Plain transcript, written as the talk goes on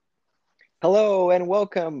Hello and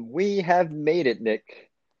welcome. We have made it, Nick.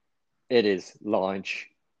 It is launch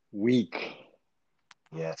week.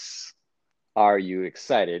 Yes. Are you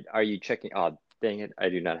excited? Are you checking? Oh, dang it. I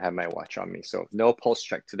do not have my watch on me, so no pulse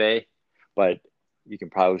check today, but you can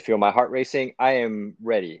probably feel my heart racing. I am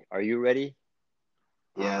ready. Are you ready?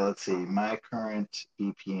 Yeah, let's see. My current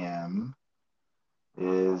BPM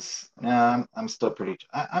is no, I'm still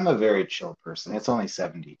I'm a very chill person. It's only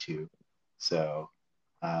 72. So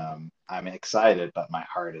I'm excited, but my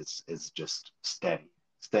heart is just steady.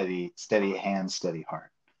 Steady hand, steady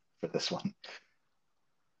heart for this one.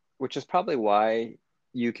 Which is probably why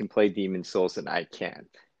you can play Demon Souls and I can't.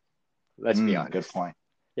 Let's be Good honest. point.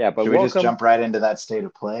 Yeah, but Should we just welcome. jump right into that state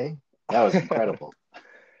of play? That was incredible.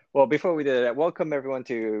 Well, before we do that, welcome everyone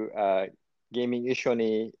to Gaming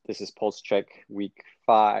Ishoni. This is Pulse Check Week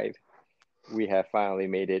 5. We have finally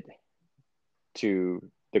made it to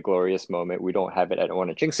the glorious moment. We don't have it. I don't want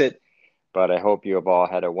to jinx it, but I hope you have all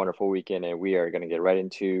had a wonderful weekend, and we are going to get right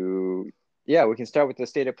into. Yeah, we can start with the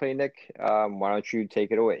state of play, Nick. Why don't you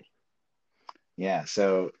take it away? Yeah,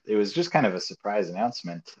 so it was just kind of a surprise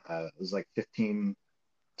announcement. It was like 15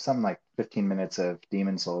 minutes of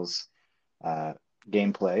Demon Souls uh,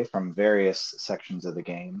 gameplay from various sections of the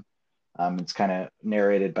game. It's kind of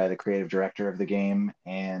narrated by the creative director of the game.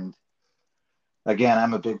 And again,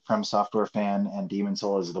 I'm a big From Software fan, and Demon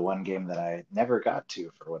Soul is the one game that I never got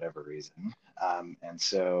to for whatever reason. And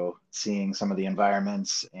so seeing some of the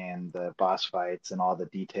environments and the boss fights and all the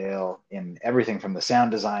detail in everything from the sound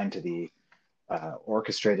design to the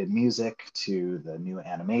orchestrated music to the new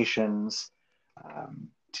animations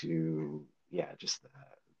to, yeah, just the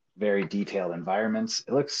very detailed environments.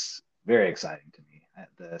 It looks very exciting to me.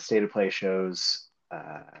 The state of play shows,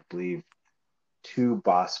 I believe, two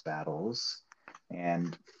boss battles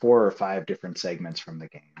and four or five different segments from the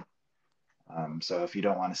game. So if you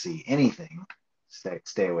don't want to see anything,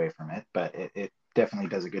 stay away from it. But it definitely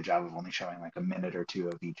does a good job of only showing like a minute or two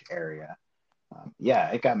of each area. Yeah,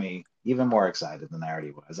 it got me even more excited than I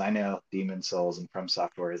already was. I know Demon Souls and From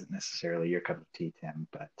Software isn't necessarily your cup of tea, Tim,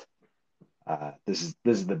 but this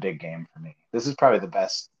is the big game for me. This is probably the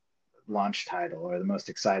best launch title or the most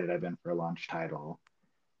excited I've been for a launch title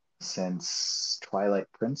since Twilight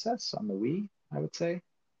Princess on the Wii, I would say.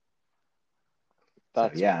 So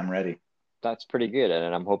That's yeah, I'm ready. that's pretty good,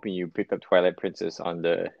 and I'm hoping you picked up Twilight Princess on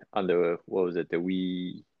the what was it, the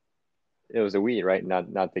Wii? It was the Wii, right?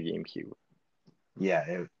 Not the GameCube.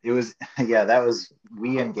 Yeah, it was yeah, that was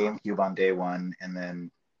Wii and GameCube on day one, and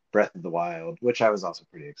then Breath of the Wild, which I was also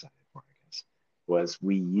pretty excited for, I guess, was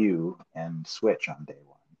Wii U and Switch on day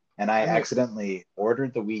one. And I I mean, accidentally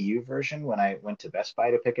ordered the Wii U version when I went to Best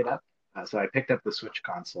Buy to pick it up. So I picked up the Switch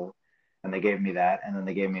console, and they gave me that, and then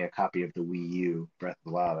they gave me a copy of the Wii U Breath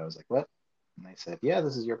of the Wild. I was like, what? And they said, yeah,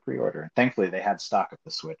 this is your pre-order. And thankfully, they had stock of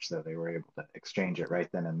the Switch, so they were able to exchange it right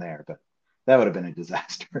then and there. But that would have been a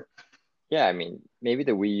disaster. yeah, I mean, maybe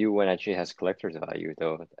the Wii U one actually has collector's value,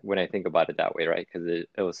 though, when I think about it that way, right? Because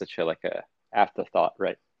it was such a like a afterthought,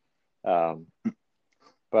 right? Um,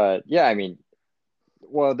 but yeah, I mean,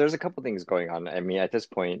 well, there's a couple things going on. I mean, at this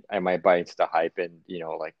point, I might buy into the hype and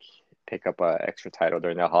like pick up a extra title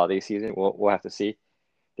during the holiday season. We'll have to see.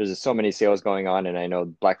 There's just so many sales going on, and I know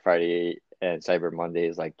Black Friday and Cyber Monday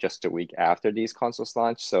is like just a week after these consoles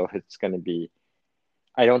launch, so it's going to be.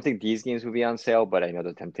 I don't think these games will be on sale, but I know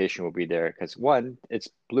the temptation will be there because one, it's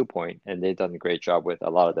Blue Point, and they've done a great job with a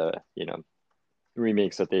lot of the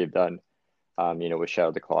remakes that they've done. With Shadow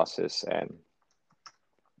of the Colossus and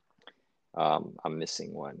I'm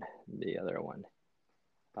missing one, the other one.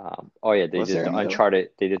 Oh yeah, they Was did there the any other? Uncharted.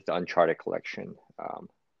 They did the Uncharted collection.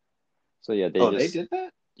 So yeah, Oh, they did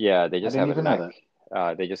that? they I just didn't have a even know knack.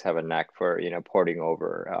 that. They just have a knack for porting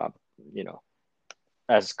over. You know,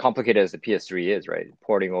 as complicated as the PS3 is, right?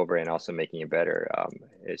 Porting over and also making it better.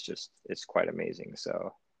 It's quite amazing.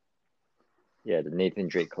 So yeah, the Nathan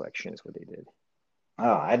Drake collection is what they did.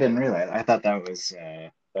 Oh, I didn't realize. I thought that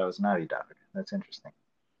was Naughty Dog. That's interesting.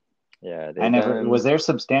 Yeah, I they've never was done. there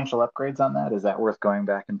substantial upgrades on that? Is that worth going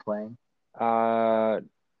back and playing? Uh,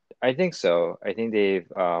 I think so. I think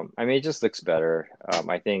they've. I mean, it just looks better.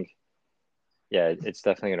 I think. Yeah, it's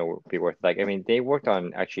definitely gonna be worth. Like, I mean, they worked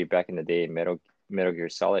on actually back in the day Metal Gear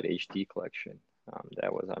Solid HD collection.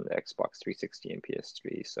 That was on the Xbox 360 and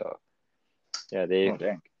PS3. So yeah, Oh,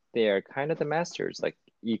 dang. they are kind of the masters. Like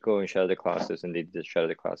Eco and Shadow of the Colossus, and they did Shadow of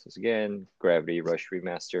the Colossus again. Gravity Rush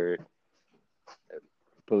remastered.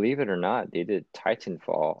 Believe it or not, they did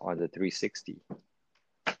Titanfall on the 360.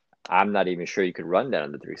 I'm not even sure you could run that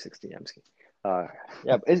on the 360. I'm just kidding.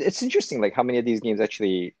 Yeah, it's interesting like how many of these games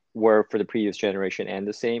actually were for the previous generation and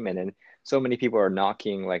the same, and then so many people are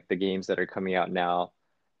knocking like the games that are coming out now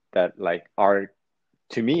that like are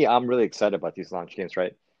to me, I'm really excited about these launch games,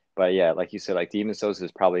 right? But yeah, like you said, like Demon's Souls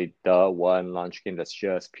is probably the one launch game that's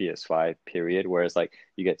just PS5, period. Whereas like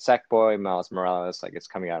you get Sackboy, Miles Morales, like it's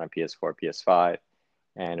coming out on PS4, PS5,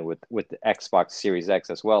 and with the Xbox Series X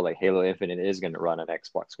as well, like Halo Infinite is going to run on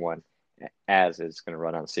Xbox One, as it's going to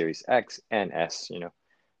run on Series X and S, you know.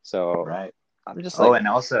 So Right. I'm just Oh, like, and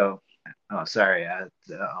also, oh, sorry.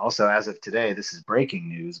 Also, as of today, this is breaking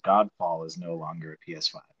news. Godfall is no longer a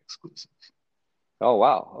PS5 exclusive. oh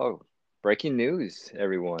wow, oh breaking news,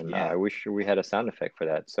 everyone. Yeah, I wish we had a sound effect for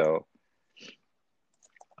that. So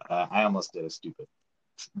I almost did a stupid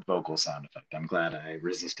vocal sound effect. I'm glad I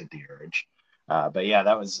resisted the urge. But yeah,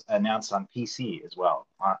 that was announced on PC as well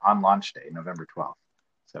on launch day, November 12th.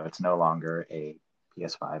 So it's no longer a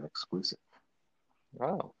PS5 exclusive.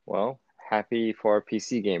 oh, well, happy for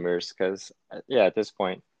PC gamers because, yeah, at this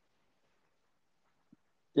point,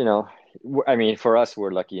 you know, I mean, for us,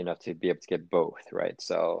 we're lucky enough to be able to get both, right?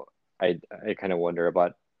 So I kind of wonder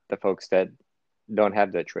about the folks that don't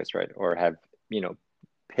have that choice, right? Or have, you know,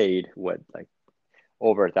 paid what, like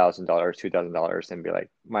over $1,000, $2,000 and be like,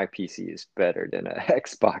 my PC is better than an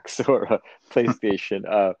Xbox or a PlayStation.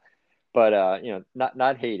 But you know,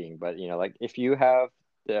 not hating, but you know, like if you have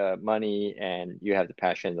the money and you have the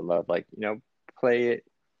passion, the love, like, you know, play it,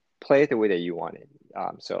 play it the way that you want it.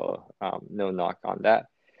 No knock on that.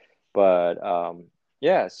 But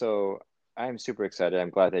yeah, so I'm super excited. I'm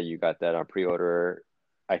glad that you got that on pre-order.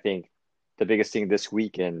 I think the biggest thing this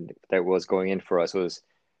weekend that was going in for us was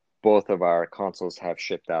both of our consoles have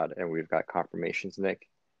shipped out and we've got confirmations, Nick.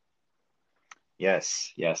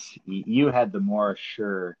 Yes, yes. You had the more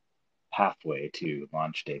sure pathway to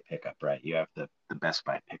launch day pickup, right? You have the Best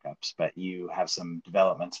Buy pickups, but you have some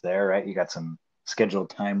developments there, right? You got some scheduled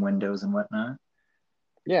time windows and whatnot.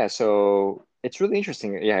 Yeah, so it's really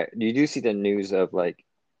interesting. Yeah, you do see the news of like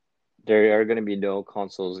there are going to be no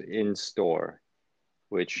consoles in store,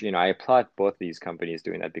 which, you know, I applaud both these companies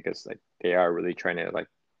doing that because like they are really trying to like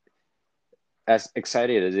as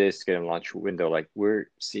excited as it is to get a launch window, like we're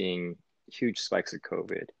seeing huge spikes of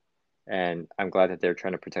COVID. And I'm glad that they're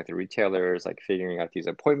trying to protect the retailers, like figuring out these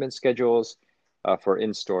appointment schedules for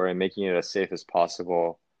in-store and making it as safe as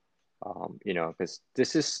possible. You know, because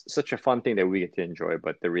this is such a fun thing that we get to enjoy,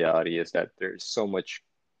 but the reality is that there's so much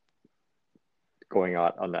going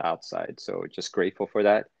on the outside. So just grateful for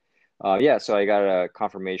that. Yeah, so I got a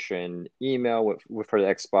confirmation email for the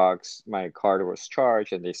Xbox. My card was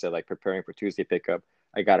charged, and they said like preparing for Tuesday pickup.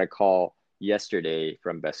 I got a call yesterday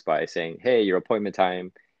from Best Buy saying, "Hey, your appointment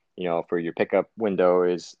time, you know, for your pickup window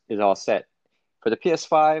is all set." For the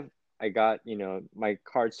PS5, I got, you know, my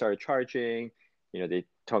card started charging. You know, they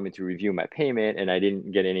told me to review my payment, and I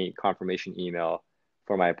didn't get any confirmation email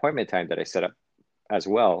for my appointment time that I set up as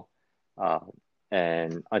well. Uh,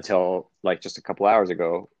 and until like just a couple hours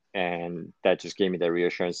ago, and that just gave me the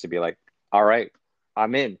reassurance to be like, all right,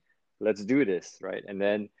 I'm in, let's do this, right? And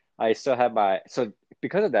then I still have my, so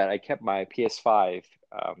because of that, I kept my PS5.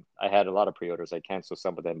 I had a lot of pre-orders. I canceled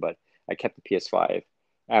some of them, but I kept the PS5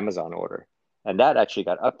 Amazon order, and that actually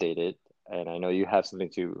got updated. And I know you have something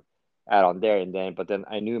to add on there, and then but then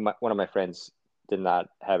I knew one of my friends did not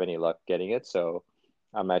have any luck getting it, so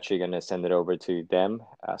I'm actually going to send it over to them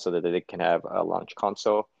so that they can have a launch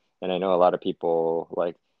console. And I know a lot of people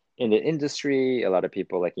like in the industry, a lot of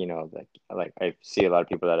people like, you know, like I see a lot of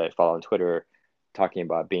people that I follow on Twitter talking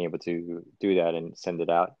about being able to do that and send it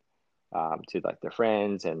out to like their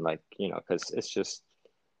friends and like, you know, because it's just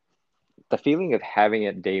the feeling of having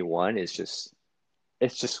it day one is just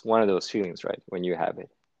it's just one of those feelings, right? When you have it.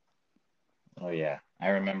 Oh yeah, I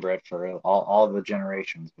remember it for all the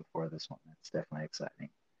generations before this one. It's definitely exciting.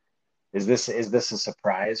 Is this a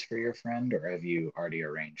surprise for your friend, or have you already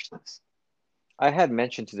arranged this? I had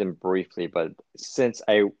mentioned to them briefly, but since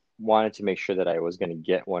I wanted to make sure that I was going to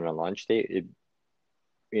get one on launch date,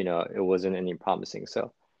 you know, it wasn't any promising.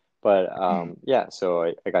 So, but Hmm, yeah, so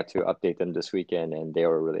I got to update them this weekend and they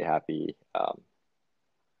were really happy.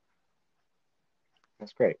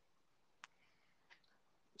 that's great.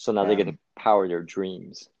 So now they get to Um, power their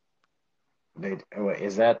dreams. wait,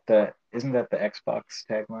 isn't that the Xbox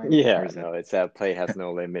tagline, or Yeah, is that no, it's that play has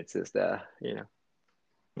no limits is the, you know.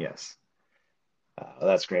 yes?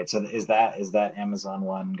 That's great. So is that Amazon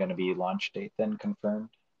one going to be launch date then confirmed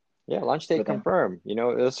Yeah, launch for date them? confirmed. You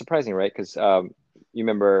know, it was surprising, right? Because you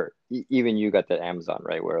remember even you got that Amazon,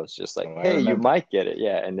 right? Where it was just like, Oh, I hey, you remember. might get it.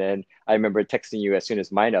 Yeah. And then I remember texting you as soon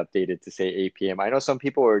as mine updated to say 8 p.m. I know some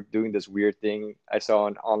people were doing this weird thing I saw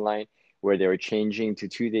online where they were changing to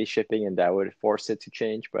 2 day shipping and that would force it to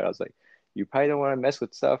change. But I was like, you probably don't want to mess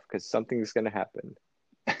with stuff because something's gonna happen.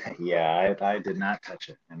 Yeah, I did not touch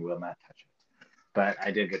it and will not touch it. But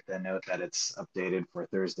I did get the note that it's updated for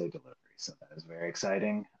Thursday delivery, so that is very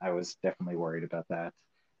exciting. I was definitely worried about that.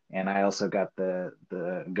 And I also got the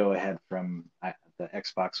go ahead from the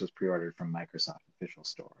Xbox was pre-ordered from Microsoft official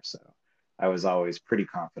store, so I was always pretty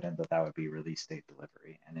confident that that would be release date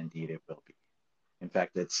delivery, and indeed it will be. In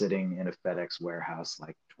fact, it's sitting in a FedEx warehouse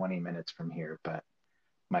like 20 minutes from here, but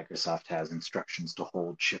Microsoft has instructions to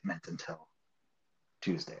hold shipment until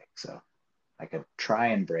Tuesday. So I could try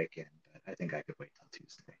and break in, but I think I could wait till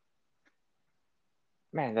Tuesday.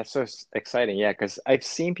 Man, that's so exciting. Yeah, because I've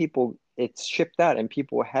seen people, it's shipped out and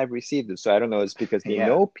people have received it. So I don't know, it's because they Yeah,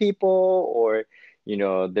 know people or,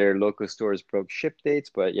 their local stores broke ship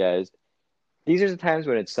dates. But yeah, these are the times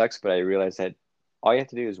when it sucks, but I realize that all you have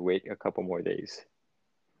to do is wait a couple more days.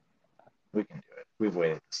 we can do it. We've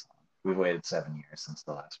waited this long. We've waited 7 years since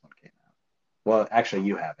the last one came out. Well, actually,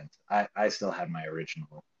 you haven't. I still have my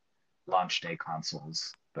original launch day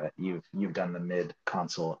consoles, but you've done the mid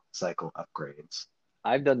console cycle upgrades.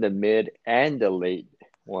 I've done the mid and the late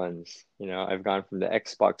ones. I've gone from the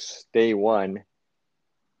Xbox day one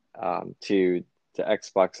to the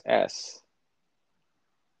Xbox S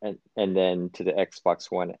and then to the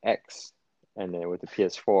Xbox One X. And then with the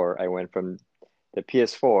PS4, I went from the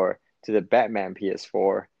PS4 to the Batman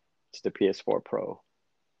PS4 to the PS4 Pro.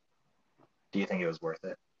 Do you think it was worth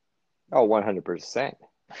it? Oh, 100%.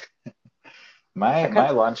 I My kind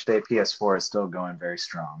of, launch day PS4 is still going very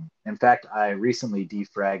strong. In fact, I recently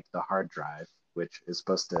defragged the hard drive, which is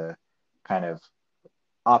supposed to kind of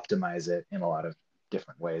optimize it in a lot of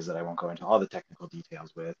different ways that I won't go into all the technical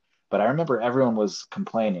details with. But I remember everyone was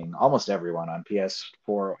complaining, almost everyone on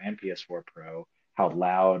PS4 and PS4 Pro, how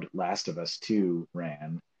loud Last of Us 2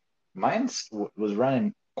 ran. Mine was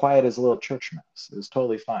running quiet as a little church mouse. It was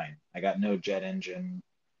totally fine. I got no jet engine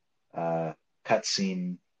uh,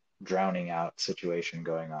 cutscene drowning out situation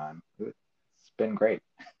going on. It's been great.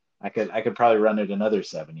 I could probably run it another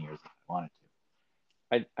 7 years if I wanted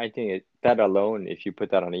to. I think that alone, if you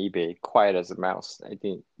put that on eBay, quiet as a mouse, I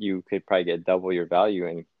think you could probably get double your value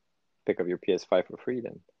and pick up your PS5 for free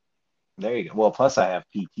then. There you go. Well, plus I have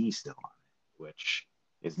PT still on it, which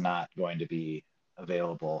is not going to be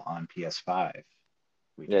available on PS5.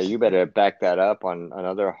 We Yeah, you just better back that up on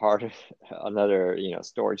another hard, another,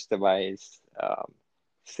 storage device.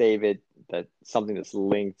 Save it that something that's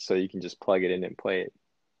linked so you can just plug it in and play it.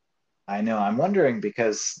 I know I'm wondering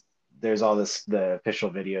because there's all this the official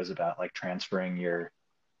videos about like transferring your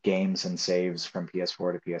games and saves from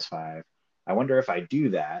PS4 to PS5. I wonder if I do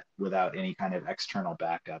that without any kind of external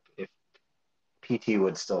backup, if PT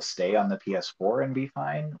would still stay on the PS4 and be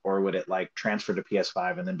fine, or would it like transfer to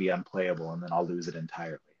PS5 and then be unplayable and then I'll lose it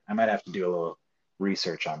entirely? I might have to do a little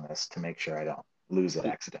research on this to make sure I don't lose it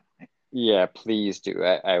accidentally. Yeah, please do.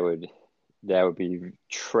 I would, that would be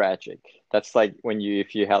tragic. That's like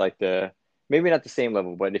if you had like maybe not the same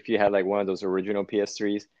level, but if you had like one of those original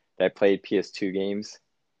PS3s that played PS2 games.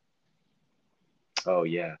 Oh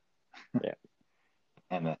yeah, Yeah.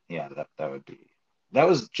 and yeah, that would be that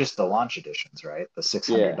was just the launch editions, right? The six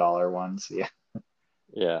hundred Yeah. dollar ones. Yeah.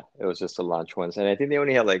 Yeah. It was just the launch ones. And I think they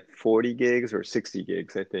only had like 40 gigs or 60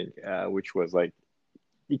 gigs, I think, which was like,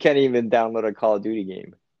 you can't even download a Call of Duty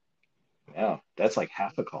game. No, that's like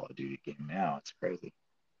half a Call of Duty game now. It's crazy.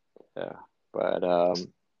 Yeah. But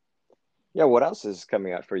yeah, what else is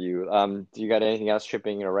coming out for you? Do you got anything else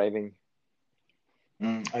shipping and arriving?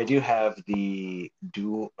 I do have the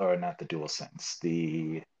dual, or not the Dual Sense,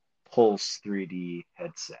 the Pulse 3D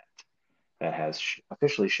headset that has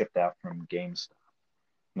officially shipped out from GameStop.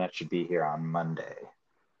 And that should be here on Monday.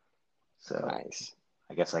 So Nice.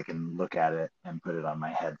 I guess I can look at it and put it on my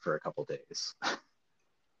head for a couple days.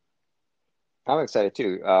 I'm excited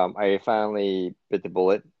too. I finally bit the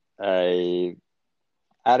bullet. I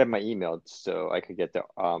added my email so I could get the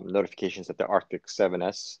notifications that the Arctic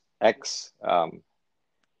 7S X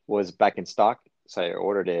was back in stock. So I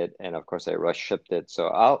ordered it, and of course I rush shipped it. So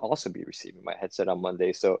I'll also be receiving my headset on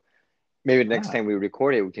Monday. So maybe the next Ah, time we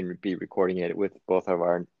record it, we can be recording it with both of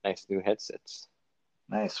our nice new headsets.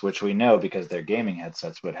 nice. Which we know because their gaming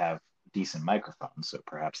headsets would have decent microphones, so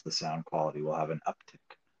perhaps the sound quality will have an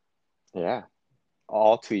uptick. Yeah,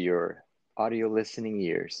 all to your audio listening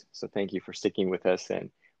ears. So thank you for sticking with us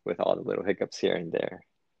and with all the little hiccups here and there.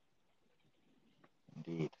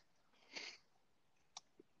 Indeed.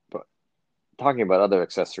 But talking about other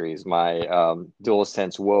accessories, my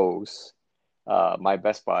DualSense woes, my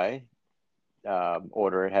Best Buy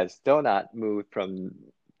order has still not moved from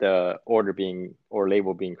the order being or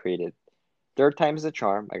label being created. third time's the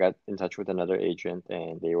charm. I got in touch with another agent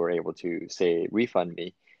and they were able to say refund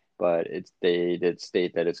me, but they did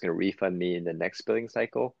state that it's going to refund me in the next billing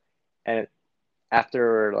cycle. And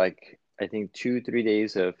after like I think 2, 3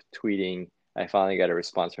 days of tweeting, I finally got a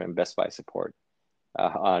response from Best Buy support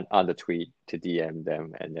on the tweet to DM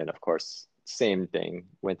them, and then of course same thing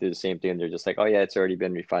went through the same thing. They're just like, oh yeah, it's already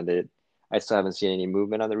been refunded. I still haven't seen any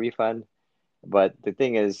movement on the refund, but the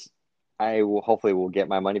thing is, I will hopefully will get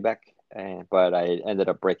my money back. But I ended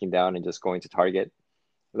up breaking down and just going to Target.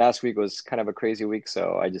 Last week was kind of a crazy week,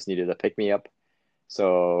 so I just needed to pick me up.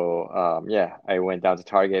 So yeah, I went down to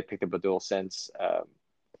Target, picked up a DualSense.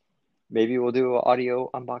 Maybe we'll do an audio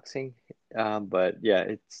unboxing. But yeah,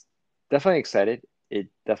 it's definitely excited. It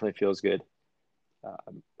definitely feels good.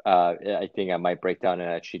 I think I might break down and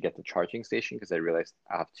actually get the charging station because I realized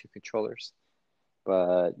I have two controllers.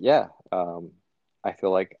 But yeah, I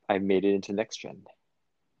feel like I made it into next gen.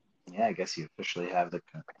 Yeah, I guess you officially have the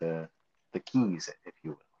keys, if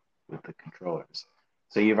you will, with the controllers.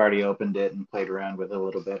 So you've already opened it and played around with it a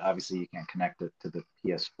little bit. Obviously, you can't connect it to the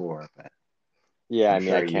PS4, but Yeah, I'm I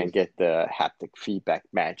mean, I sure can't you've get the haptic feedback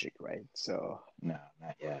magic, right? So no,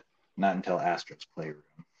 not yet. Not until Astro's Playroom.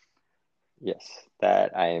 yes,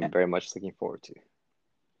 that I Yeah, am very much looking forward to.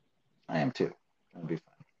 I am too. That'll be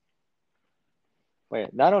fun.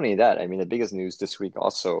 Wait, not only that, I mean, the biggest news this week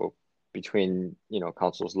also between,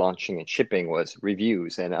 consoles launching and shipping was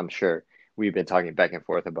reviews, and I'm sure we've been talking back and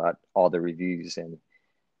forth about all the reviews and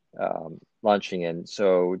launching. And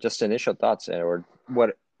so, just initial thoughts, or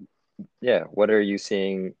what? Yeah, what are you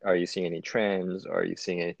seeing? Are you seeing any trends? Are you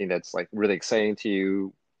seeing anything that's like really exciting to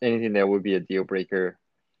you? Anything that would be a deal breaker?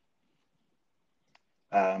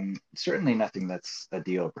 Certainly nothing that's a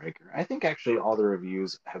deal breaker. I think actually all the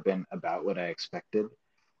reviews have been about what I expected,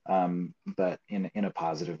 but in a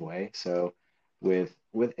positive way. So with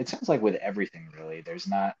it sounds like with everything really, there's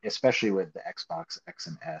not, especially with the Xbox X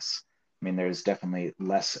and S. I mean, there's definitely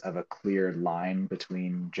less of a clear line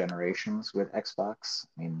between generations with Xbox.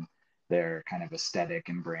 I mean, their kind of aesthetic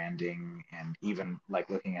and branding, and even like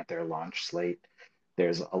looking at their launch slate,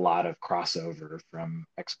 there's a lot of crossover from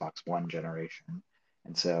Xbox One generation.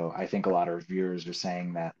 And so I think a lot of reviewers are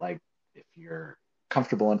saying that like if you're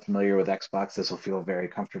comfortable and familiar with Xbox, this will feel very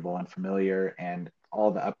comfortable and familiar. And all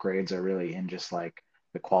the upgrades are really in just like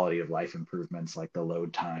the quality of life improvements, like the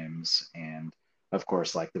load times, and of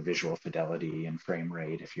course, like the visual fidelity and frame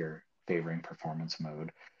rate if you're favoring performance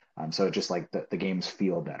mode. So just like the games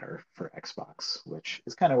feel better for Xbox, which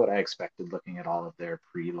is kind of what I expected looking at all of their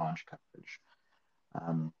pre-launch coverage.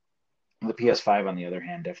 Um, the PS5, on the other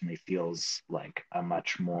hand, definitely feels like a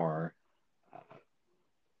much more uh,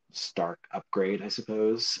 stark upgrade, I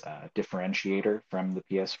suppose, differentiator from the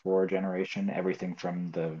PS4 generation. Everything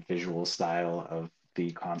from the visual style of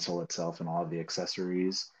the console itself and all of the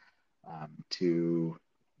accessories to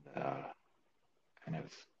the kind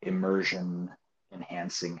of immersion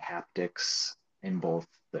enhancing haptics in both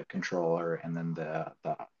the controller and then the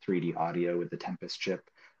 3D audio with the Tempest chip.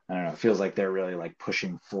 I don't know. It feels like they're really like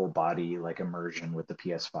pushing full body like immersion with the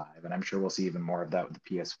PS5, and I'm sure we'll see even more of that with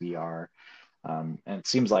the PSVR. And it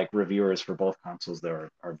seems like reviewers for both consoles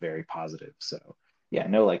there are very positive. So yeah,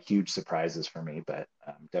 no like huge surprises for me, but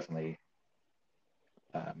definitely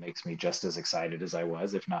makes me just as excited as I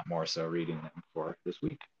was, if not more so, reading them for this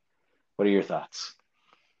week. What are your thoughts?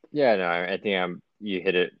 Yeah, no, I think you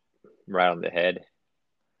hit it right on the head.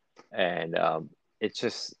 And it's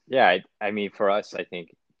just, yeah, I mean, for us, I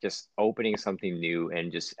think just opening something new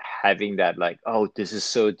and just having that, like, oh, this is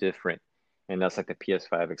so different. And that's like the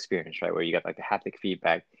PS5 experience, right? Where you got like the haptic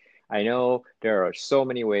feedback. I know there are so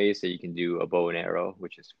many ways that you can do a bow and arrow,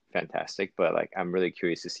 which is fantastic, but like, I'm really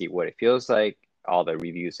curious to see what it feels like, all the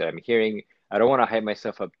reviews that I'm hearing. I don't want to hype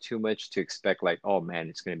myself up too much to expect, like, oh man,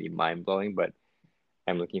 it's going to be mind blowing, but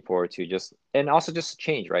I'm looking forward to just, and also just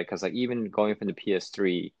change, right? Because like even going from the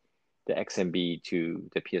PS3, the XMB to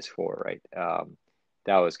the PS4, right?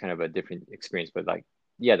 That was kind of a different experience, but like,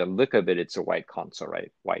 yeah, the look of it, it's a white console,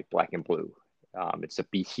 right? White, black, and blue. It's a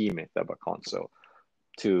behemoth of a console.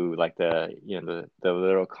 To like the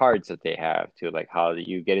little cards that they have, to like how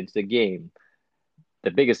you get into the game. The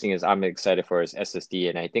biggest thing is I'm excited for is SSD,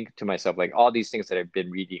 and I think to myself like all these things that I've been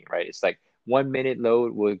reading, right? It's like 1 minute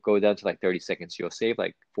load will go down to like 30 seconds. You'll save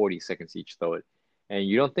like 40 seconds each load, and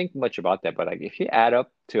you don't think much about that. But like if you add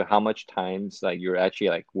up to how much times like you're actually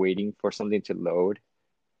like waiting for something to load,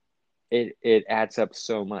 it adds up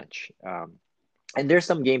so much. And there's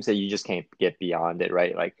some games that you just can't get beyond it,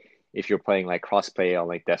 right? Like if you're playing like crossplay on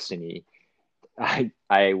like Destiny,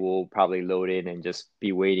 I will probably load in and just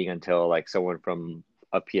be waiting until like someone from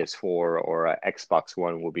a PS4 or a Xbox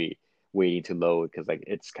One waiting to load because like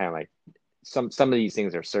it's kind of like some of these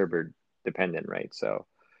things are server dependent, right? So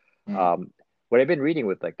Mm, um, what I've been reading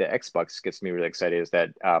with like the Xbox gets me really excited is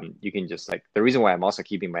that you can just like the reason why I'm also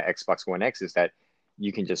keeping my Xbox One X is that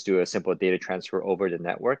you can just do a simple data transfer over the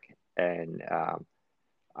network. And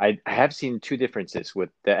I have seen two differences with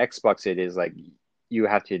the Xbox. It is like you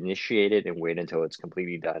have to initiate it and wait until it's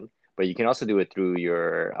completely done, but you can also do it through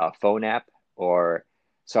your phone app or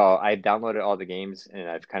so I've downloaded all the games and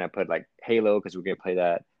I've kind of put like Halo because we're gonna play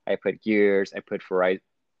that. I put Gears, I put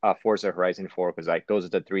Forza Horizon 4 because like those are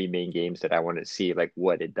the three main games that I want to see like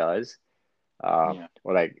what it does, yeah.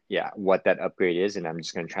 or like yeah, what that upgrade is, and I'm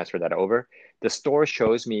just gonna transfer that over. The store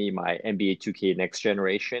shows me my NBA 2K Next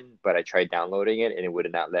Generation, but I tried downloading it and it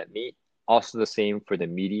would not let me. Also the same for the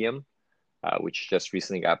Medium, which just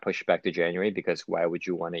recently got pushed back to January because why would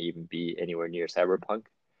you want to even be anywhere near Cyberpunk?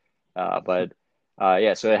 But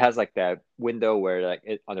yeah, so it has like that window where like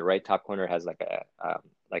it, on the right top corner has like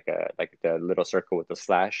the little circle with the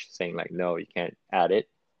slash saying like no, you can't add it.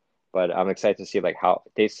 But I'm excited to see like how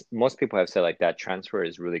they most people have said like that transfer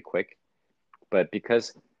is really quick. But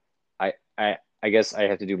because I guess I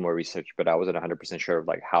have to do more research, but I wasn't 100% sure of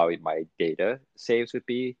like how my data saves would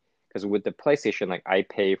be. Because with the PlayStation, like I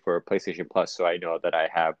pay for PlayStation Plus, so I know that I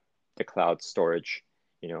have the cloud storage,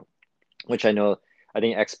 you know, which I know I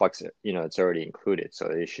think Xbox, it's already included, so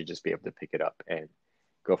they should just be able to pick it up and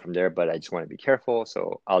go from there. But I just want to be careful,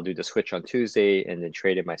 so I'll do the Switch on Tuesday and then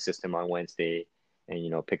trade in my system on Wednesday,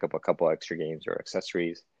 and pick up a couple extra games or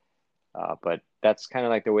accessories. But that's kind of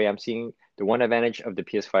like the way I'm seeing. The one advantage of the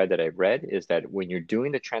PS5 that I've read is that when you're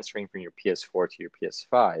doing the transferring from your PS4 to your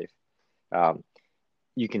PS5, um,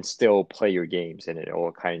 you can still play your games and it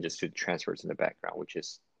will kind of just do the transfers in the background, which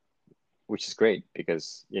is great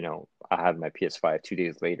because I have my PS5 2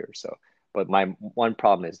 days later. So, but my one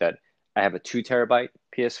problem is that I have a 2 terabyte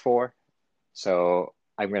PS4, so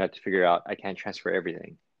I'm gonna have to figure out I can't transfer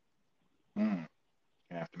everything. Mm.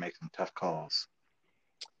 Gonna have to make some tough calls.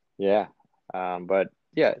 Yeah, but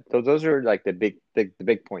yeah, those are like the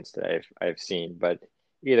big points that I've seen. But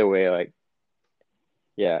either way, like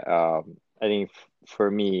yeah, I think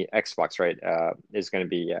for me, Xbox right is gonna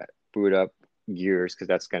be boot up Gears because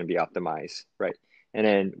that's gonna be optimized, right? And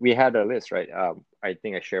then we had a list, right? I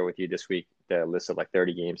think I shared with you this week the list of like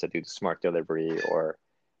 30 games that do the smart delivery or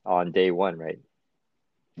on day one, right?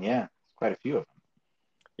 Yeah, quite a few of them.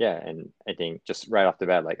 Yeah, and I think just right off the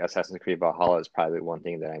bat, like Assassin's Creed Valhalla is probably one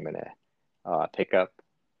thing that I'm gonna pick up.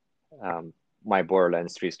 Um, my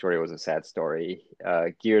Borderlands 3 story was a sad story.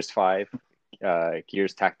 Gears 5,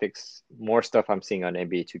 Gears Tactics, more stuff I'm seeing on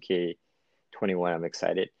NBA 2K21. I'm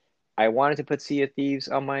excited. I wanted to put Sea of Thieves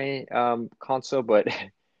on my console, but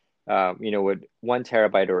with 1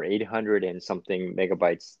 terabyte or 800 and something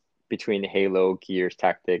megabytes between Halo, Gears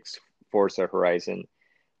Tactics, Forza Horizon,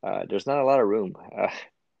 there's not a lot of room,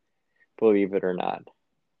 believe it or not.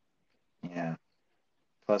 Yeah.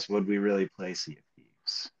 Plus, would we really play Sea of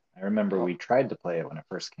Thieves? I remember Oh, we tried to play it when it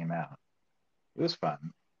first came out. It was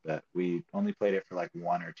fun, but we only played it for like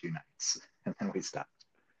 1 or 2 nights, and then we stopped.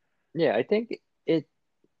 yeah, it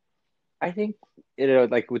I think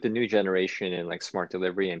like with the new generation and like smart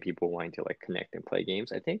delivery and people wanting to like connect and play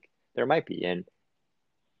games, I think there might be. And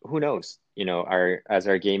who knows, our as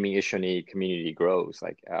our gaming Ishoni community grows,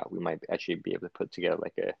 like we might actually be able to put together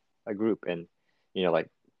like a group and like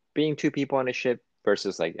being 2 people on a ship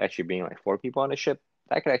versus like actually being like 4 people on a ship,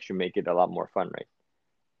 that could actually make it a lot more fun, right?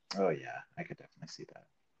 Oh yeah, I could definitely see that.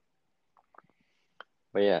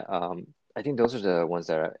 But yeah, I think those are the ones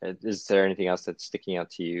that is there anything else that's sticking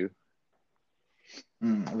out to you?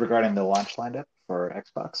 Regarding the launch lineup for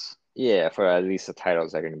Xbox, Yeah, for at least the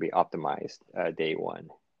titles that are going to be optimized day one.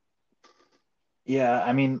 yeah,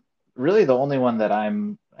 I mean, really the only one that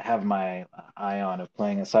I'm have my eye on of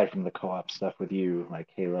playing aside from the co-op stuff with you, like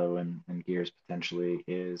Halo and Gears potentially,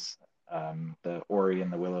 is the Ori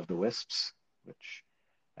and the Will of the Wisps, which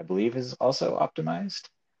I believe is also optimized.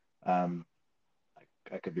 Um,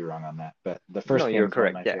 I could be wrong on that, but the No, first you're game is one of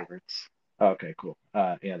correct. my Yeah. favorites. Oh, okay, cool.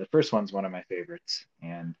 Yeah, the first one's one of my favorites,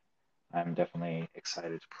 and I'm definitely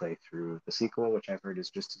excited to play through the sequel, which I've heard is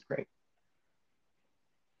just as great.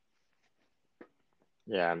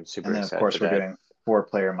 Yeah, I'm super And then, of excited for course, we're that. doing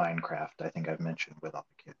four-player Minecraft. I think I've mentioned with all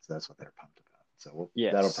the kids. That's what they're pumped about. So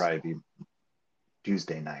that'll Yes. probably be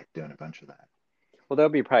Tuesday night doing a bunch of that. Well, they'll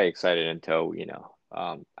be probably excited until,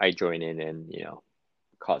 I join in and,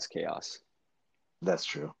 cause chaos. That's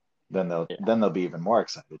true. Then they'll Yeah. then they'll be even more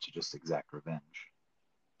excited to just exact revenge.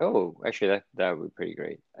 Oh, actually, that would be pretty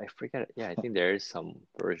great. I forget. Yeah, I think there is some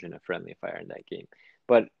version of Friendly Fire in that game.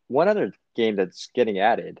 But one other game that's getting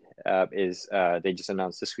added is they just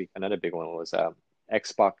announced this week. Another big one was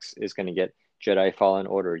Xbox is going to get Jedi Fallen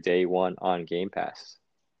Order Day One on Game Pass.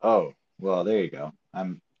 Oh, well, there you go.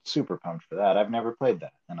 I'm super pumped for that. I've never played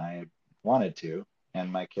that, and I wanted to,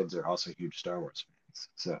 and my kids are also huge Star Wars fans,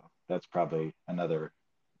 so that's probably another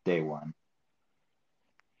day one.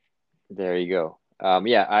 There you go.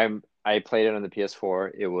 Yeah, I played it on the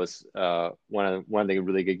PS4. It was one of the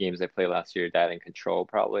really good games I played last year. That and Control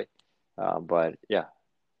probably. But yeah,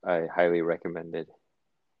 I highly recommend it.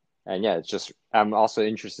 And yeah, it's just I'm also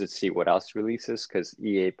interested to see what else releases because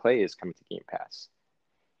EA Play is coming to Game Pass.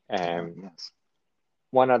 Oh, And yes.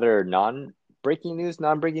 one other non-breaking news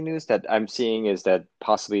that I'm seeing is that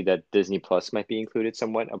possibly that Disney Plus might be included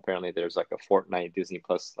somewhat. Apparently, there's like a Fortnite Disney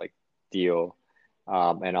Plus like deal,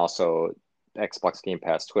 and also Xbox Game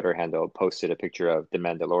Pass Twitter handle posted a picture of The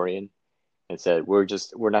Mandalorian and said we're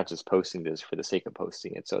not just posting this for the sake of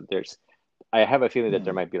posting it. So there's I have a feeling that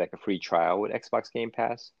there Hmm. might be like a free trial with Xbox Game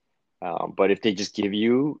Pass. But if they just give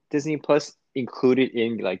you Disney Plus included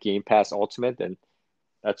in like Game Pass Ultimate, then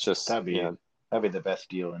that's just, That'd be that'd be the best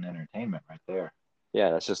deal in entertainment right there.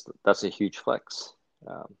 yeah, that's a huge flex.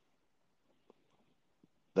 Um,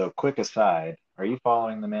 Though, quick aside, are you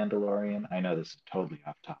following The Mandalorian? I know this is totally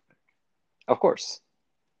off topic. of course.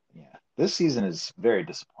 Yeah, this season is very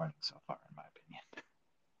disappointing so far, in my opinion.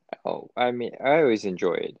 Oh, I mean, I always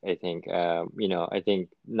enjoy it. I think, I think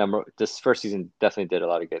number this first season definitely did a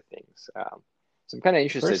lot of good things. So I'm kind of The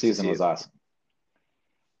first interested to season see, was awesome.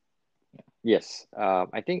 yes.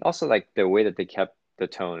 I think also like the way that they kept the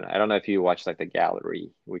tone. I don't know if you watched like the gallery,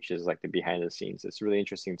 which is like the behind the scenes. It's really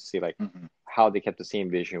interesting to see like Hmm. how they kept the same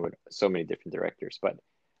vision with so many different directors. But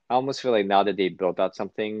I almost feel like now that they built out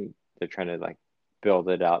something, they're trying to like build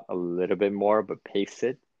it out a little bit more, but pace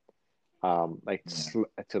it, like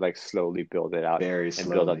Yeah, to like slowly build it out very and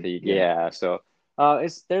build out slowly. the Yeah. yeah. So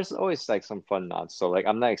it's there's always like some fun nods. So like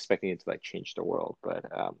I'm not expecting it to like change the world, but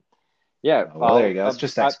yeah, Oh, well, there you go. It's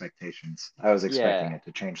just I expectations. I was expecting yeah. it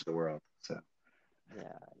to change the world. So,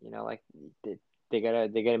 Yeah, like they, they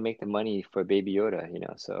gotta make the money for Baby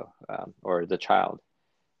Yoda, so or the child.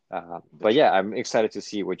 the But yeah, child. I'm excited to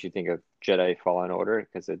see what you think of Jedi Fallen Order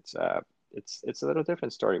because it's a little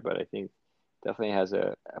different story, but I think definitely has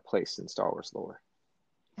a place in Star Wars lore.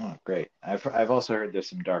 Oh, great. I've also heard there's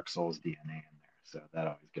some Dark Souls DNA in there, so that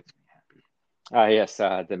always gets me happy. Yes,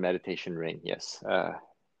 the meditation ring. Yes,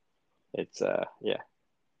 it's yeah,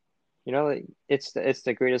 like, it's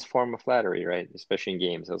the greatest form of flattery, right? Especially in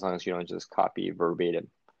games, as long as you don't just copy verbatim,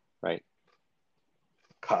 right?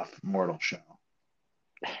 Cuff Mortal Shell.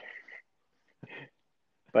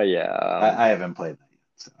 But yeah, I haven't played that yet,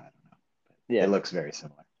 so I don't know. It yeah. looks very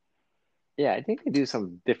similar. Yeah, I think they do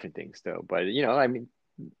some different things though. But I mean,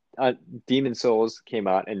 uh, Demon Souls came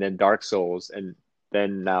out, and then Dark Souls, and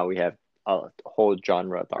then now we have a whole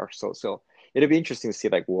genre of Dark Souls. So it'll be interesting to see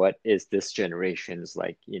like what is this generation's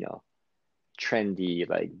like trendy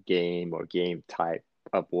like game or game type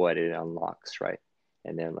of what it unlocks, right?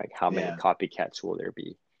 And then like how many Yeah. copycats will there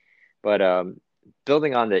be? But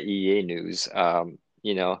building on the EA news,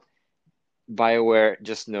 BioWare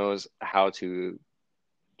just knows how to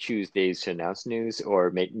choose days to announce news or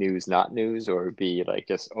make news not news or be like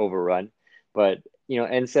just overrun. But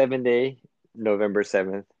N7 Day, November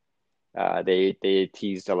 7th, they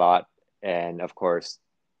teased a lot, and of course,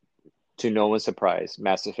 to no one's surprise,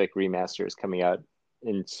 Mass Effect Remaster is coming out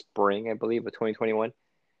in spring, I believe, of 2021.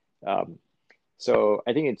 Um, so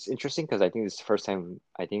I think it's interesting because I think it's the first time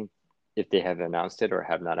I think if they have announced it or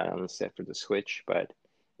have not announced it for the Switch. But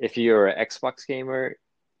if you're an Xbox gamer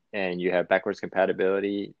and you have backwards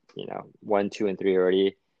compatibility, one, two, and three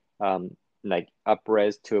already, like up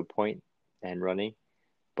res to a point and running.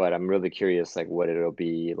 But I'm really curious, like what it'll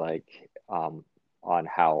be like, on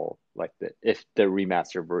how like the if the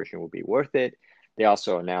remaster version will be worth it. They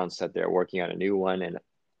also announced that they're working on a new one, and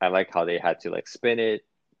I like how they had to like spin it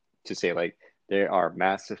to say like there are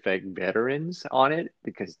Mass Effect veterans on it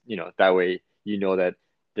because that way that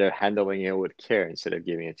they're handling it with care instead of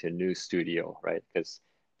giving it to a new studio, right? Because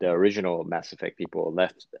the original Mass Effect people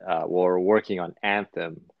left were working on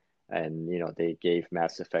Anthem, and they gave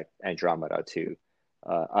Mass Effect Andromeda to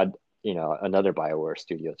another BioWare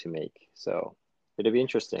studio to make. So it'll be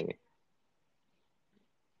interesting.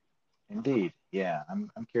 Indeed. Yeah. I'm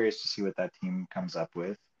curious to see what that team comes up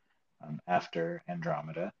with after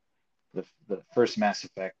Andromeda. The first Mass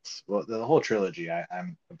Effects, well, the whole trilogy,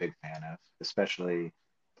 I'm a big fan of, especially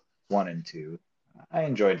one and two. I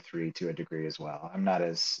enjoyed three to a degree as well. I'm not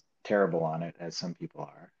as terrible on it as some people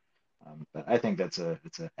are. But I think it's an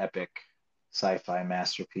epic sci-fi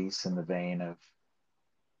masterpiece in the vein of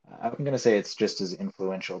I'm going to say it's just as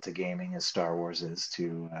influential to gaming as Star Wars is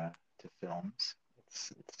to films.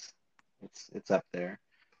 It's up there.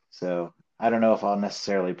 So I don't know if I'll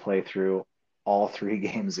necessarily play through all three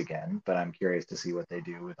games again, but I'm curious to see what they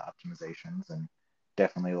do with optimizations, and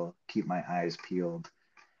definitely will keep my eyes peeled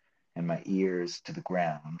and my ears to the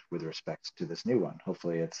ground with respect to this new one.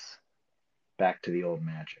 Hopefully, it's back to the old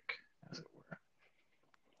magic, as it were.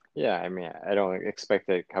 Yeah, I mean, I don't expect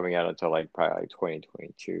it coming out until like probably like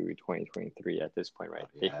 2022, 2023 at this point, right?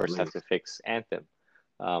 Oh, They yeah, at first have to least. fix Anthem.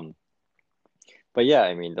 Um, but yeah,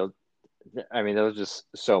 I mean, there was just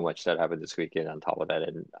so much that happened this weekend on top of that.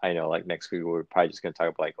 And I know like next week we're probably just gonna talk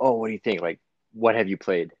about like, oh, what do you think? Like, what have you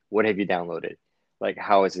played? What have you downloaded? Like,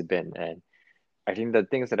 how has it been? And I think the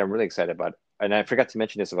things that I'm really excited about, and I forgot to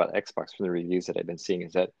mention this about Xbox from the reviews that I've been seeing,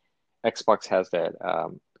 is that Xbox has that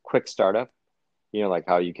quick startup, like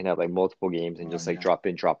how you can have like multiple games and Oh, just like yeah. drop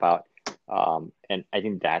in, drop out. And I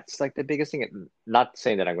think that's like the biggest thing. Not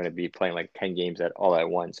saying that I'm going to be playing like 10 games at all at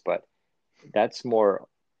once, but that's more,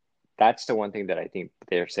 that's the one thing that I think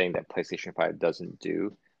they're saying that PlayStation 5 doesn't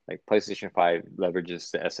do. Like PlayStation 5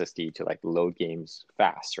 leverages the SSD to like load games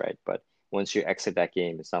fast, right? But once you exit that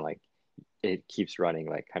game, it's not like it keeps running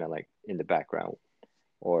like kind of like in the background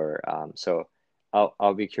or so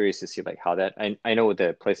I'll be curious to see like how that I know with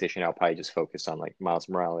the PlayStation I'll probably just focus on like Miles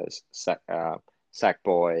Morales,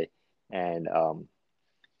 Sackboy, and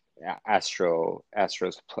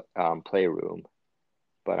Astro's Playroom.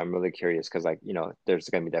 But I'm really curious because like there's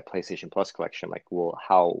gonna be that PlayStation Plus collection. Like,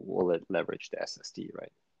 how will it leverage the SSD,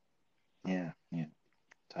 right? Yeah, yeah.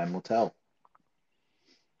 Time will tell.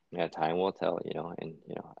 Yeah, time will tell. And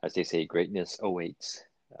as they say, greatness awaits.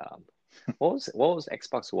 Um, what was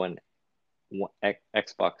Xbox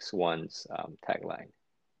One's tagline?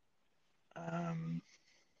 Um,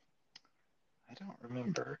 I don't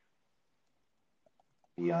remember.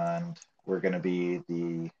 Beyond, we're going to be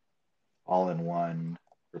the all-in-one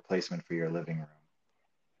replacement for your living room.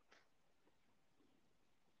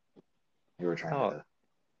 You were trying Oh, to,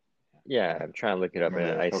 yeah, I I'm trying to look it up,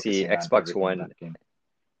 remember and they were I see focusing on Xbox everything One. about the game.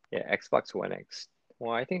 Yeah, Xbox One X.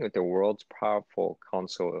 Well, I think with the world's powerful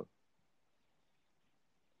console,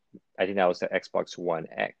 I think that was the Xbox One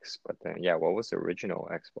X. But then, yeah, what was the original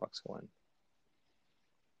Xbox One?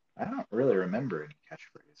 I don't really remember any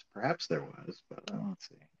catchphrase. Perhaps there was, but let's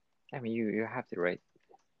see. I mean, you have to, right?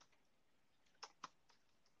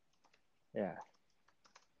 Yeah,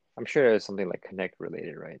 I'm sure there's something like Connect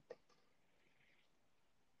related, right?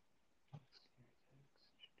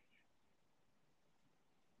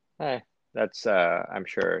 Eh, that's I'm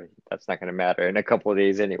sure that's not going to matter in a couple of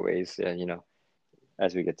days, anyways.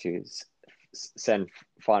 As we get to send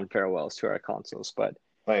fond farewells to our consoles. But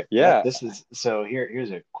Wait, what? yeah, This is so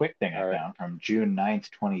here's a quick thing I all right. found from June 9th,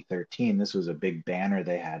 2013. This was a big banner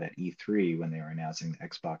they had at E3 when they were announcing the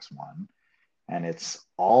Xbox One. And it's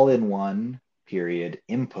all in one period,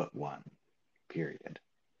 input one period.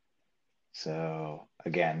 So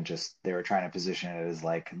again, just they were trying to position it as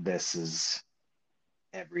like this is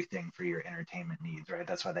everything for your entertainment needs, right?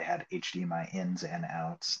 That's why they had HDMI ins and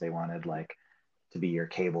outs. They wanted like to be your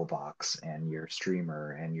cable box and your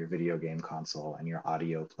streamer and your video game console and your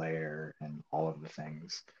audio player and all of the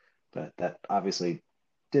things. But that obviously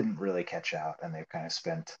didn't really catch out, and they've kind of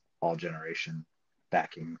spent all generation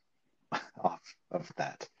backing off of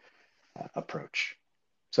that approach.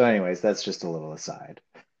 So, anyways, that's just a little aside.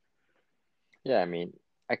 Yeah, I mean,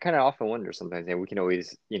 I kind of often wonder sometimes, and we can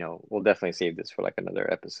always, we'll definitely save this for like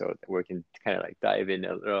another episode where we can kind of like dive in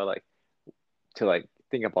a little, like to like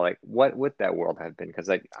think about like what would that world have been? Because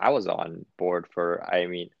like I was on board for, I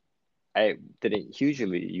mean, I didn't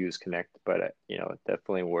hugely use Connect, but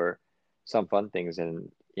definitely were some fun things,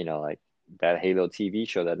 and like that Halo TV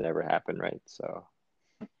show that never happened, right? So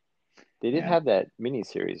they did Yeah. have that mini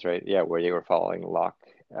series, right? Yeah, where they were following Locke.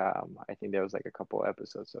 I think there was like a couple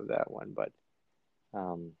episodes of that one, but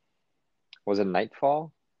um, was it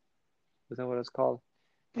Nightfall? Is that what it's called?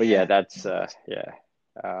 But yeah, Yeah. that's It was. yeah.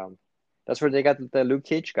 Um, that's where they got the Luke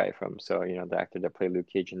Cage guy from. So, the actor that played Luke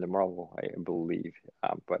Cage in the Marvel, I believe.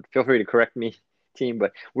 But feel free to correct me, team.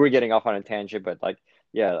 But we're getting off on a tangent. But like,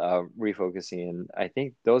 yeah, refocusing, and I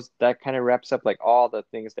think that kind of wraps up like all the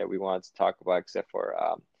things that we wanted to talk about, except for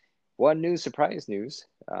one new surprise news.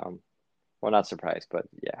 Well, not surprise, but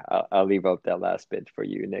yeah, I'll leave out that last bit for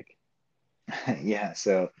you, Nick. Yeah.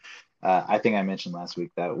 So I think I mentioned last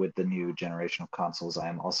week that with the new generation of consoles, I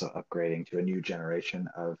am also upgrading to a new generation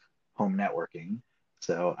of home networking.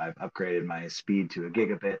 So I've upgraded my speed to a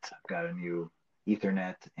gigabit. I've got a new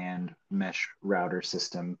Ethernet and mesh router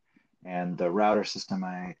system. And the router system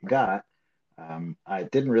I got, I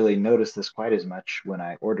didn't really notice this quite as much when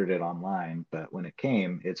I ordered it online, but when it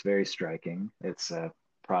came, it's very striking. It's a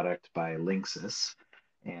product by Linksys,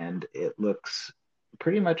 and it looks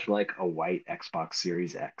pretty much like a white Xbox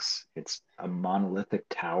Series X. It's a monolithic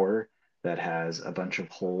tower that has a bunch of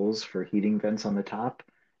holes for heating vents on the top.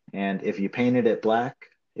 And if you painted it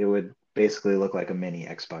black, it would basically look like a mini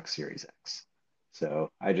Xbox Series X.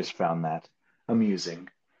 So I just found that amusing,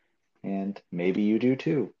 and maybe you do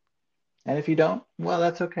too. And if you don't, well,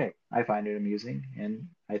 that's okay. I find it amusing, and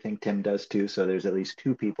I think Tim does too. So there's at least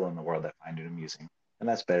two people in the world that find it amusing, and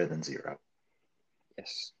that's better than zero.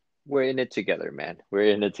 Yes. We're in it together, man.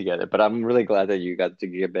 We're in it together. But I'm really glad that you got the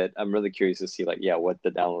gigabit. I'm really curious to see like, yeah, what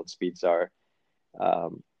the download speeds are.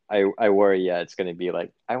 I worry, yeah, it's gonna be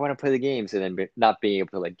like I want to play the games and then not being able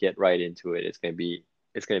to like get right into it. It's gonna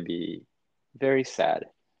be very sad.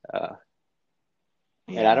 Uh,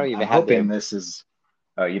 and Yeah, I I'm, don't even I'm have hoping the this is.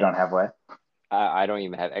 Oh, you don't have what? I don't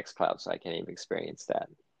even have xCloud, so I can't even experience that.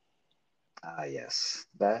 Ah, yes,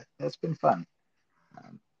 that's been fun.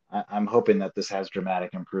 Um, I'm hoping that this has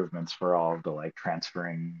dramatic improvements for all of the like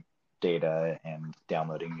transferring data and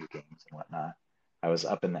downloading new games and whatnot. I was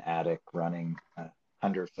up in the attic running a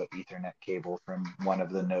 100-foot Ethernet cable from one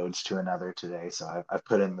of the nodes to another today, so I've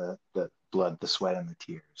put in the blood, the sweat, and the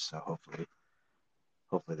tears. So hopefully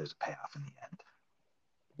there's a payoff in the end.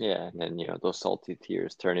 Yeah, and then those salty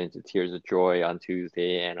tears turn into tears of joy on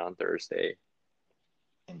Tuesday and on Thursday.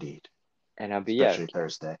 Indeed, And I'll be yeah, especially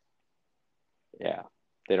Thursday. yeah.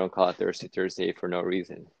 They don't call it Thirsty Thursday for no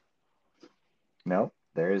reason. Nope,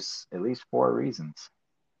 there's at least four reasons.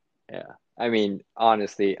 Yeah. I mean,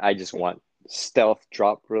 honestly, I just want stealth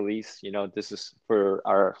drop release. This is for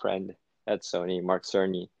our friend at Sony, Mark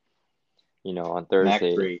Cerny, on Knack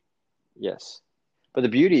Thursday. free. Yes. But the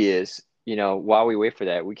beauty is, while we wait for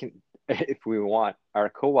that, we can, if we want, our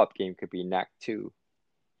co-op game could be Knack 2.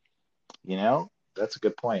 That's a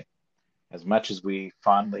good point. As much as we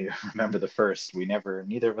fondly remember the first,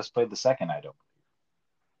 neither of us played the second, I don't.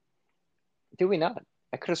 Did we not?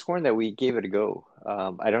 I could have sworn that we gave it a go.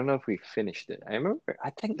 I don't know if we finished it. I remember.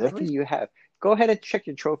 I Did think we? you have. Go ahead and check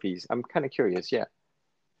your trophies. I'm kind of curious. Yeah.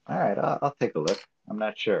 All right, I'll take a look. I'm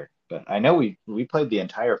not sure, but I know we played the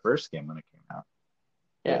entire first game when it came out.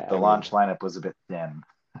 The Yeah. the I mean, launch lineup was a bit thin,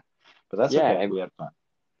 but that's yeah. okay. And We had fun.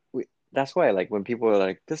 that's why, like, when people are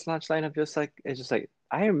like, this launch lineup, just like, it's just like,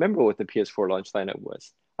 I remember what the PS4 launch lineup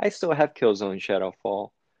was. I still have Killzone Shadowfall,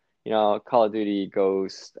 Call of Duty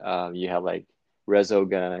Ghost. You have like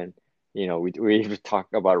Resogun. We talk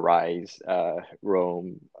about Rise,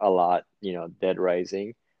 Rome a lot. Dead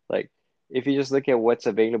Rising. Like, if you just look at what's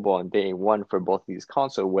available on day one for both of these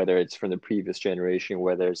consoles, whether it's from the previous generation,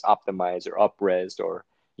 whether it's optimized or up-resed, or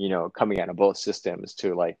coming out of both systems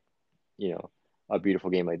to like you know, a beautiful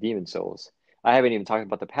game like Demon Souls. I haven't even talked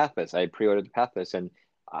about the Pathless. I pre-ordered the Pathless, and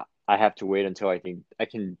I have to wait until I think I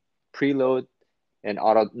can preload and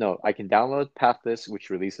auto. No, I can download Pathless, which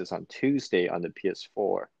releases on Tuesday on the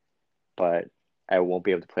PS4, but I won't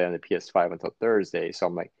be able to play on the PS5 until Thursday. So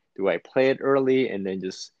I'm like, do I play it early and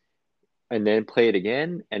then play it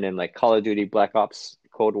again, and then like Call of Duty Black Ops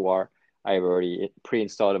Cold War? I've already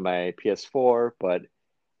pre-installed on my PS4, but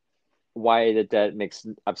why that makes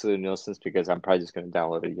absolutely no sense because I'm probably just going to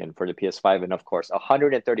download it again for the PS5. And of course,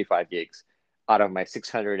 135 gigs out of my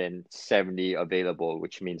 670 available,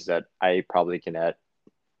 which means that I probably can add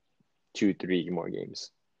 2, 3 more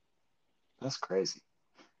games. That's crazy.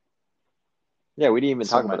 Yeah, we didn't even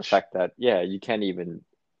So talk about the much. fact that, yeah, you can't even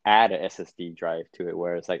add a SSD drive to it,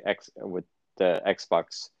 whereas like with the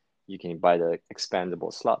Xbox, you can buy the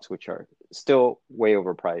expandable slots, which are still way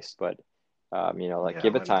overpriced, but like Yeah,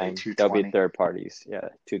 give it what are they? time. There'll be 220. third parties. Yeah,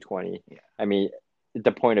 220. Yeah. I mean,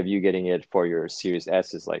 the point of you getting it for your Series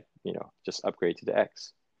S is like, just upgrade to the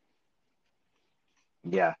X.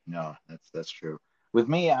 Yeah, no, that's true. With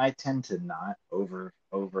me, I tend to not over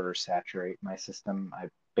saturate my system. I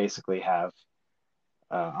basically have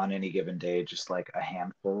on any given day just like a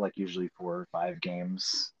handful, like usually 4 or 5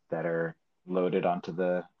 games that are loaded onto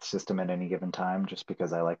the system at any given time, just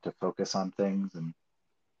because I like to focus on things and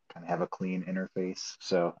kind of have a clean interface.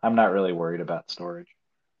 So I'm not really worried about storage.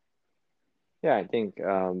 Yeah, I think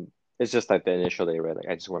it's just like the initial day, right? Like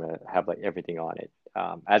I just want to have like everything on it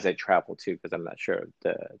as I travel too, because I'm not sure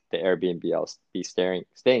the Airbnb I'll be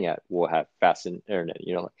staying at will have fast internet.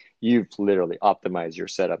 Like you've literally optimized your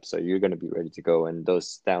setup, so you're going to be ready to go, and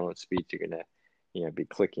those download speeds you're going to, be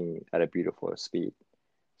clicking at a beautiful speed.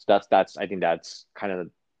 So that's I think that's kind of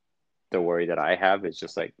the worry that I have is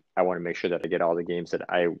just like I want to make sure that I get all the games that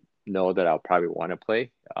I know that I'll probably want to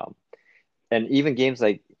play. And even games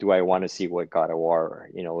like, do I want to see what God of War,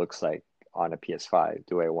 looks like on a PS5?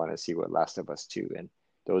 Do I want to see what Last of Us 2? And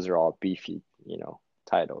those are all beefy,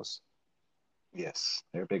 titles. Yes,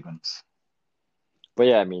 they're big ones. But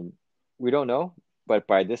yeah, I mean, we don't know, but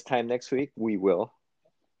by this time next week, we will.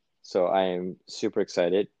 So I am super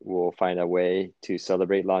excited. We'll find a way to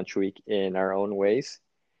celebrate launch week in our own ways.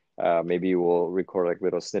 Maybe we'll record like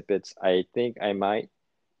little snippets. I think I might,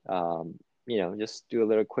 just do a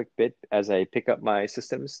little quick bit as I pick up my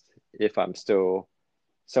systems if I'm still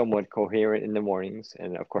somewhat coherent in the mornings.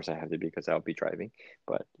 And of course, I have to be because I'll be driving.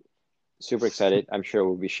 But super excited. I'm sure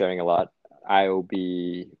we'll be sharing a lot. I will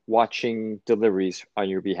be watching deliveries on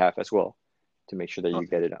your behalf as well to make sure that you Okay.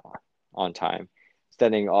 get it on time.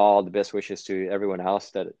 Sending all the best wishes to everyone else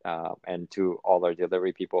that and to all our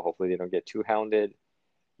delivery people. Hopefully, they don't get too hounded.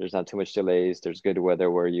 There's not too much delays. There's good weather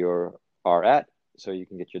where you are at, so you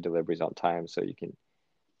can get your deliveries on time. So you can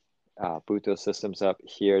boot those systems up,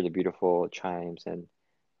 hear the beautiful chimes, and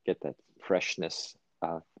get that freshness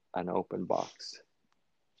of an open box.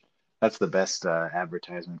 That's the best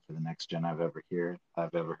advertisement for the next gen I've ever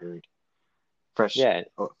heard. Fresh, Yeah,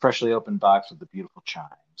 freshly opened box with the beautiful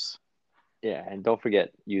chimes. yeah, and don't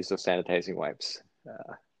forget use those sanitizing wipes.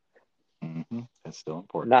 That's still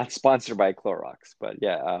important. Not sponsored by Clorox, but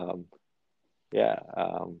yeah, yeah.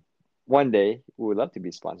 One day we would love to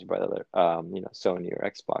be sponsored by other, Sony or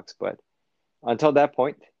Xbox. But until that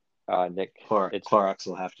point, Nick, it's Clorox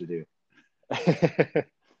will have to do.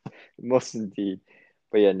 most indeed.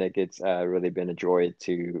 But yeah, Nick, it's really been a joy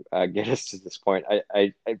to get us to this point.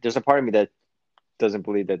 There's a part of me that doesn't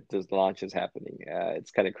believe that this launch is happening.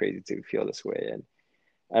 It's kind of crazy to feel this way. And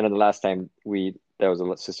I know the last time there was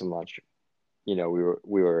a system launch, we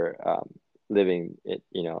were living it,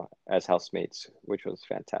 as housemates, which was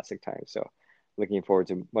fantastic time. So looking forward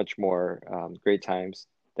to much more great times.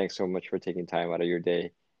 Thanks so much for taking time out of your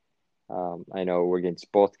day. I know we're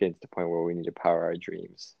both getting to the point where we need to power our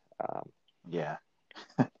dreams. Yeah.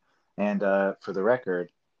 And for the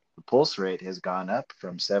record, the pulse rate has gone up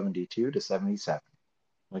from 72 to 77.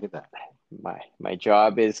 Look at that. My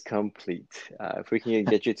job is complete. If we can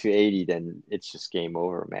get you to 80, then it's just game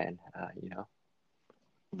over, man.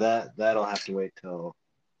 That'll have to wait till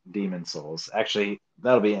Demon Souls. Actually,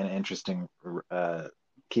 that'll be an interesting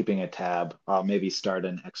keeping a tab. I'll maybe start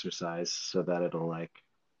an exercise so that it'll like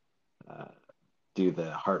uh, do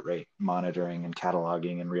the heart rate monitoring and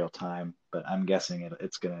cataloging in real time. But I'm guessing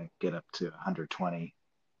it's going to get up to 120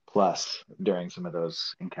 plus during some of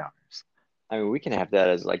those encounters. I mean, we can have that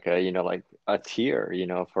as like like a tier,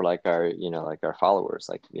 for like our followers,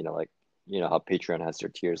 like, how Patreon has their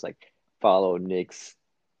tiers, like follow Nick's,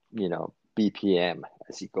 BPM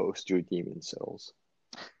as he goes through Demon Souls.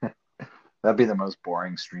 That'd be the most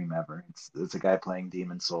boring stream ever. It's a guy playing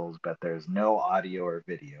Demon Souls, but there's no audio or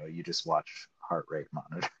video. You just watch heart rate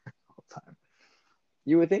monitor all the time.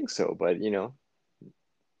 You would think so, but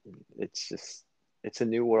it's just it's a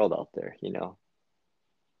new world out there,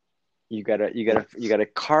 you gotta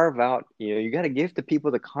carve out, you gotta give the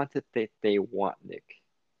people the content that they want, Nick.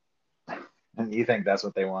 And you think that's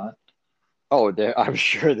what they want? Oh, I'm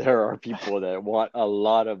sure there are people that want a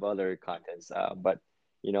lot of other contents, but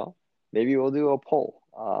you know, maybe we'll do a poll.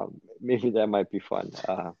 Maybe that might be fun.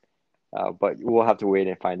 But we'll have to wait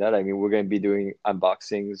and find out. I mean, we're going to be doing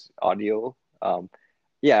unboxings, audio.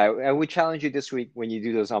 Yeah, and we challenge you this week when you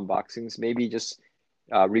do those unboxings, maybe just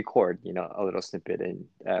record, a little snippet, and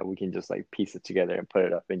we can just like piece it together and put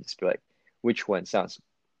it up, and just be like, which one sounds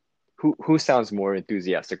who sounds more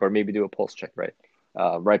enthusiastic, or maybe do a pulse check, right?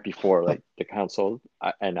 Right before like the console,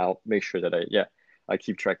 and I'll make sure that I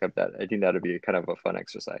keep track of that. I think that'll be kind of a fun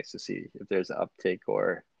exercise to see if there's an uptake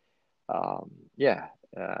or yeah.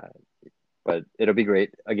 Uh, but it'll be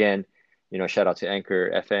great. Again, shout out to Anchor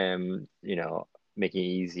FM, making it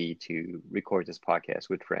easy to record this podcast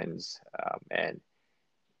with friends. And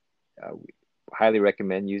we highly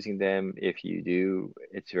recommend using them. If you do,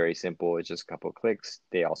 it's very simple. It's just a couple of clicks.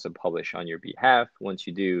 They also publish on your behalf once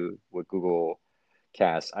you do with Google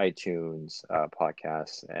Cast, iTunes,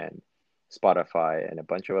 podcasts, and Spotify, and a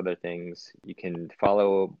bunch of other things. You can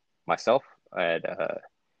follow myself at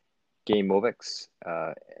Game Movix,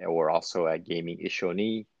 or also at Gaming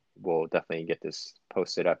Ishoni. We'll definitely get this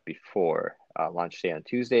posted up before launch day on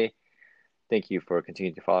Tuesday. Thank you for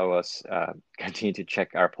continuing to follow us. Continue to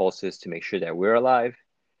check our pulses to make sure that we're alive.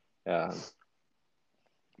 Um,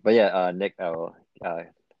 but yeah, Nick, I'll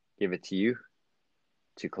give it to you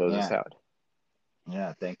to close us Yeah, out.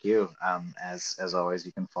 yeah. Thank you. As always,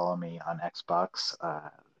 you can follow me on Xbox.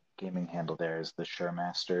 Gaming handle there is the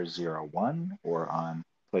Shermaster 01, or on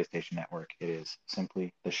PlayStation Network. It is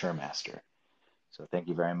simply the Shermaster. So thank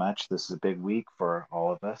you very much. This is a big week for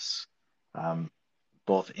all of us, um,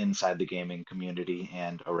 both inside the gaming community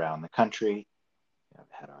and around the country. We've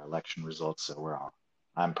had our election results, so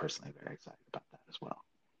I'm personally very excited about that as well.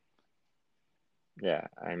 Yeah,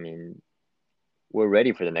 I mean, we're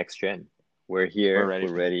ready for the next gen. We're We're here, ready we're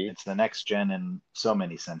for the, ready. it's the next gen in so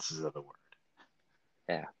many senses of the word.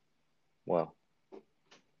 Yeah, well,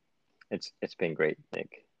 it's been great,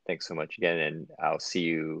 Nick. Thanks so much again, and I'll see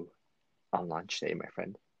you on launch day, my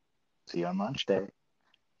friend. See you on launch day.